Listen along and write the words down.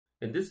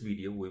In this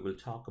video, we will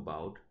talk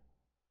about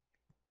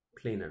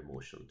planar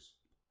motions.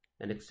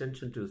 An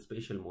extension to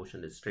spatial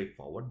motion is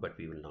straightforward, but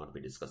we will not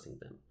be discussing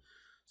them.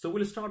 So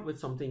we'll start with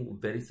something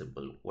very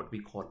simple, what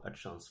we call a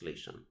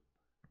translation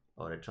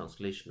or a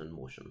translation in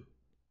motion.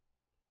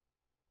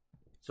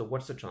 So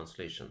what's a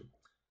translation?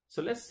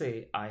 So let's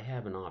say I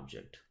have an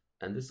object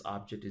and this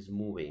object is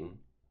moving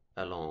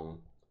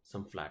along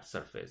some flat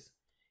surface.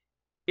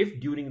 If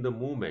during the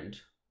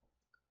movement,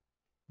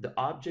 the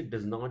object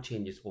does not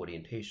change its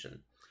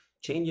orientation,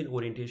 change in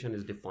orientation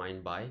is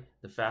defined by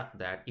the fact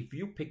that if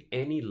you pick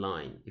any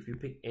line,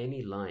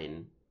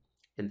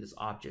 in this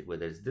object,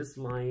 whether it's this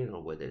line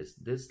or whether it's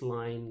this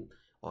line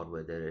or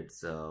whether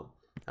it's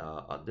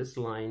this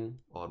line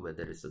or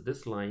whether it's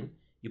this line,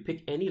 you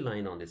pick any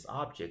line on this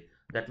object,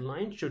 that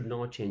line should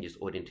not change its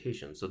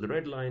orientation. So the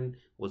red line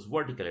was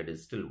vertical, it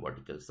is still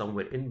vertical.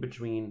 Somewhere in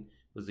between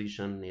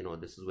position,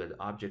 this is where the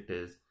object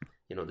is,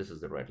 this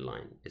is the red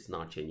line. It's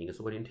not changing its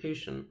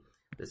orientation.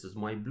 This is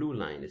my blue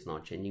line. It's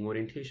not changing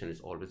orientation.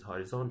 It's always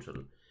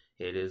horizontal.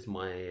 Here is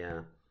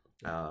my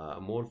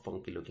more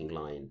funky looking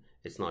line.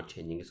 It's not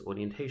changing its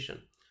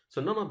orientation.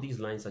 So none of these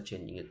lines are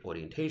changing its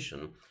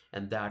orientation,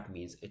 and that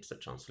means it's a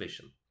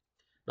translation.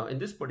 Now in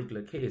this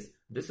particular case,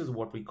 this is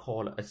what we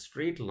call a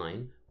straight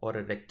line or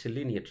a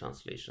rectilinear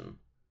translation.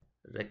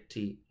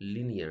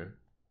 Rectilinear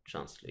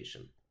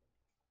translation.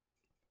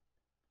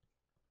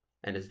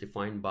 And it's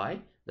defined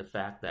by the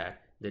fact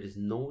that there is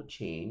no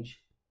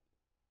change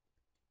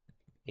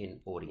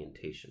in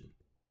orientation.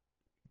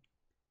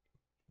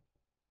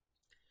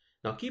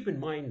 Now keep in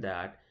mind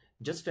that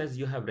just as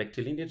you have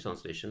rectilinear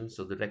translation,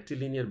 so the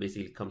rectilinear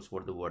basically comes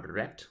for the word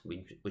rect,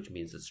 which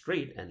means a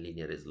straight, and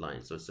linear is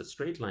line. So it's a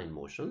straight line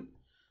motion.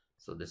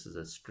 So this is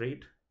a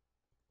straight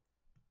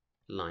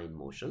line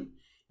motion.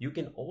 You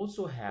can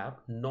also have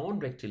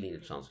non-rectilinear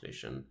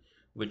translation,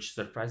 which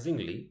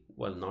surprisingly,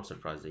 well, not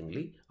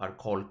surprisingly, are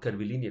called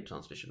curvilinear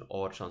translation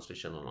or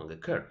translation along a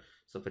curve.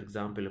 So for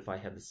example, if I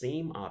have the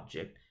same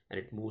object and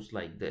it moves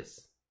like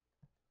this.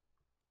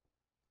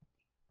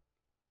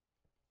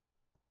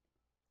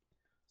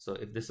 So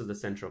if this is the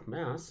center of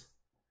mass,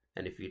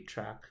 and if you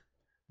track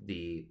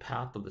the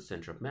path of the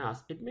center of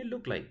mass, it may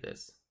look like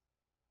this.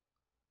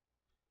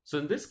 So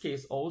in this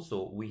case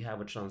also, we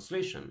have a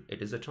translation.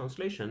 It is a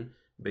translation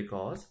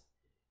because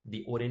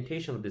the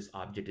orientation of this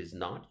object is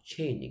not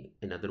changing.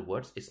 In other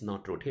words, it's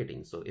not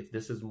rotating. So if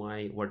this is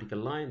my vertical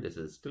line, this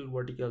is still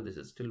vertical, this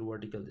is still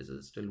vertical, this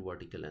is still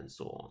vertical, and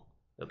so on.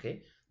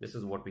 Okay, this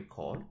is what we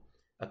call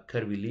a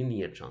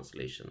curvilinear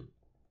translation.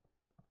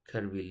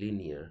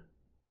 Curvilinear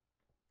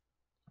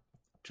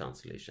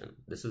translation.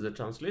 This is a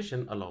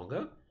translation along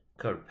a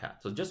curved path.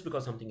 So just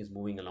because something is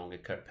moving along a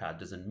curved path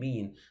doesn't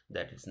mean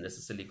that it's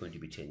necessarily going to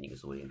be changing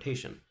its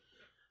orientation.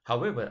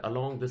 However,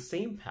 along the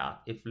same path,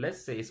 if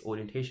let's say its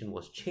orientation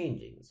was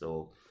changing,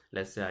 so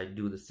let's say I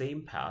do the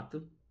same path,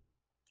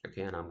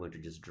 okay, and I'm going to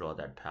just draw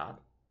that path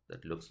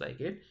that looks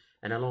like it,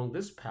 and along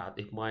this path,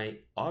 if my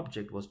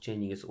object was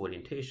changing its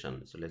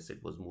orientation, so let's say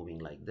it was moving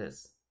like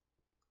this,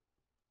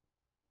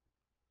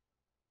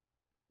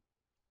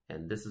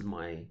 and this is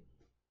my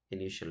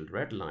initial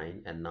red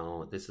line, and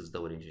now this is the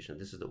orientation,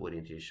 this is the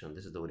orientation,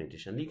 this is the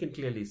orientation. You can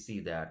clearly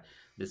see that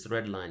this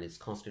red line is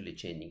constantly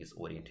changing its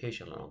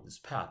orientation along this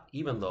path.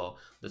 Even though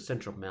the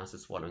center of mass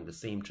is following the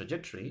same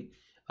trajectory,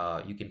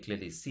 you can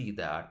clearly see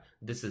that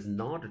this is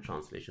not a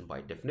translation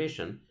by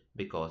definition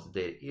because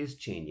there is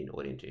change in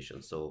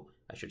orientation. So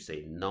I should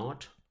say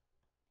not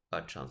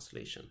a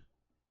translation.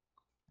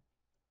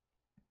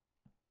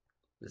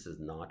 This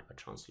is not a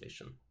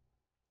translation.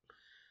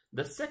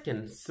 The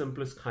second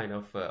simplest kind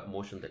of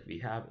motion that we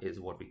have is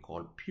what we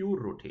call pure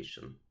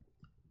rotation.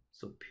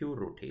 So pure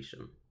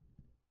rotation.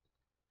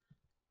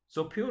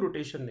 So pure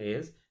rotation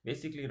is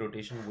basically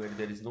rotation where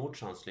there is no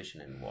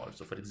translation involved.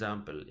 So for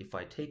example, if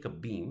I take a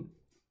beam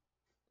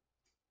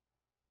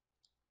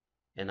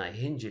and I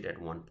hinge it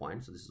at one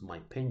point, so this is my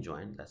pin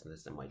joint, that's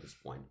minus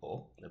point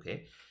O,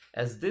 okay?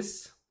 As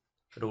this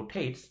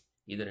rotates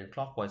either in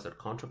clockwise or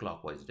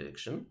counterclockwise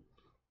direction,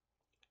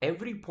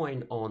 every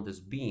point on this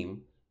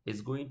beam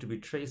is going to be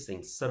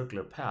tracing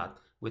circular path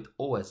with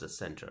O as the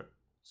center.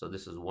 So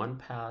this is one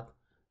path,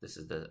 this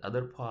is the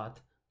other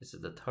path, this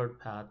is the third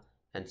path,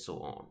 and so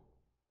on.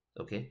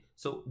 Okay,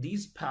 so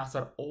these paths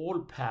are all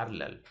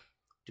parallel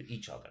to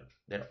each other.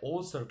 They're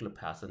all circular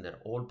paths and they're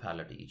all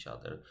parallel to each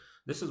other.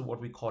 This is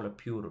what we call a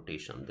pure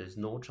rotation. There's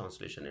no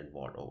translation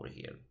involved over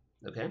here,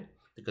 okay?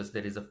 Because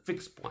there is a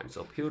fixed point.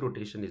 So pure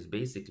rotation is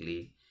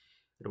basically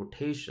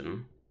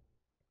rotation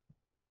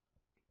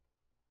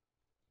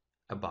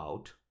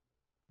about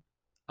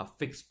a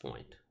fixed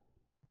point.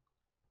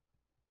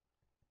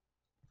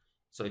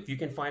 So if you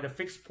can find a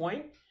fixed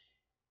point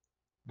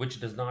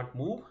which does not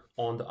move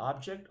on the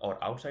object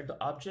or outside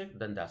the object,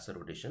 then that's a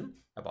rotation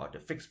about a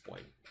fixed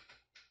point.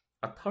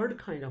 A third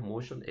kind of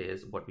motion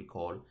is what we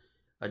call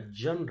a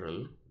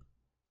general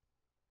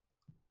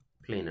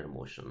planar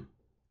motion.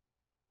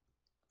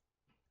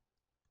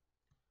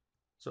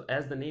 So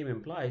as the name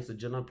implies, the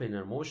general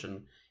planar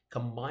motion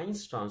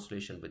combines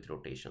translation with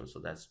rotation. So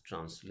that's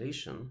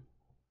translation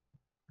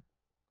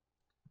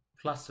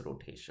plus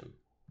rotation.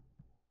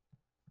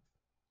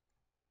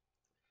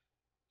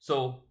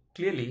 So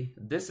clearly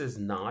this is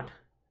not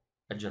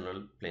a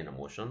general planar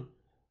motion.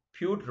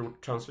 Pure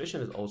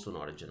translation is also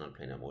not a general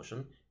planar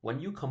motion. When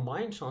you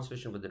combine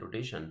translation with the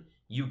rotation,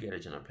 you get a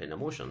general planar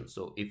motion.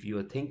 So if you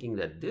are thinking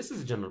that this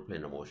is a general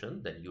planar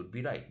motion, then you'd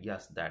be right.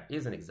 Yes, that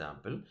is an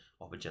example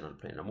of a general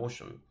planar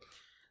motion.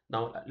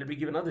 Now, let me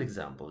give another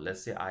example.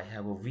 Let's say I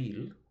have a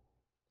wheel,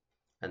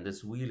 and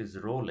this wheel is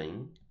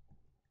rolling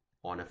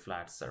on a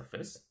flat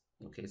surface.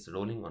 Okay, it's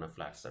rolling on a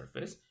flat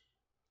surface.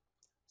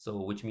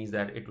 So which means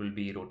that it will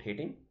be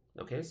rotating.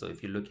 Okay, so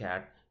if you look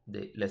at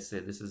let's say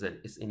this is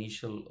its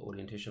initial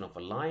orientation of a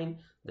line,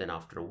 then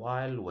after a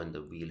while when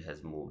the wheel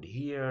has moved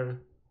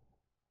here,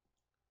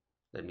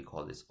 let me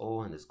call this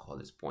O and let's call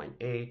this point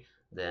A,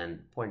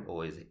 then point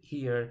O is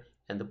here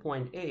and the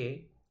point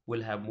A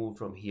will have moved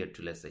from here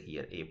to, let's say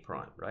here, A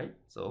prime, right?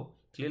 So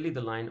clearly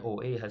the line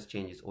OA has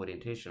changed its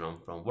orientation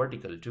from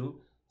vertical to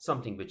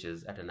something which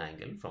is at an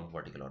angle from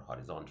vertical or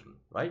horizontal,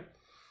 right?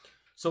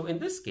 So in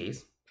this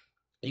case,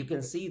 you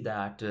can see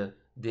that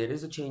there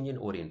is a change in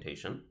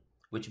orientation,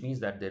 which means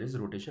that there is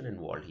rotation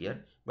involved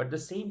here, but at the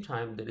same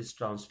time there is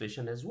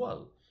translation as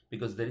well,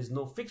 because there is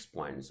no fixed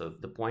point. So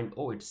if the point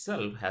O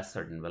itself has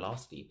certain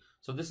velocity.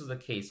 So this is a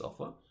case of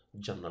a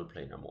general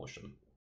planar motion.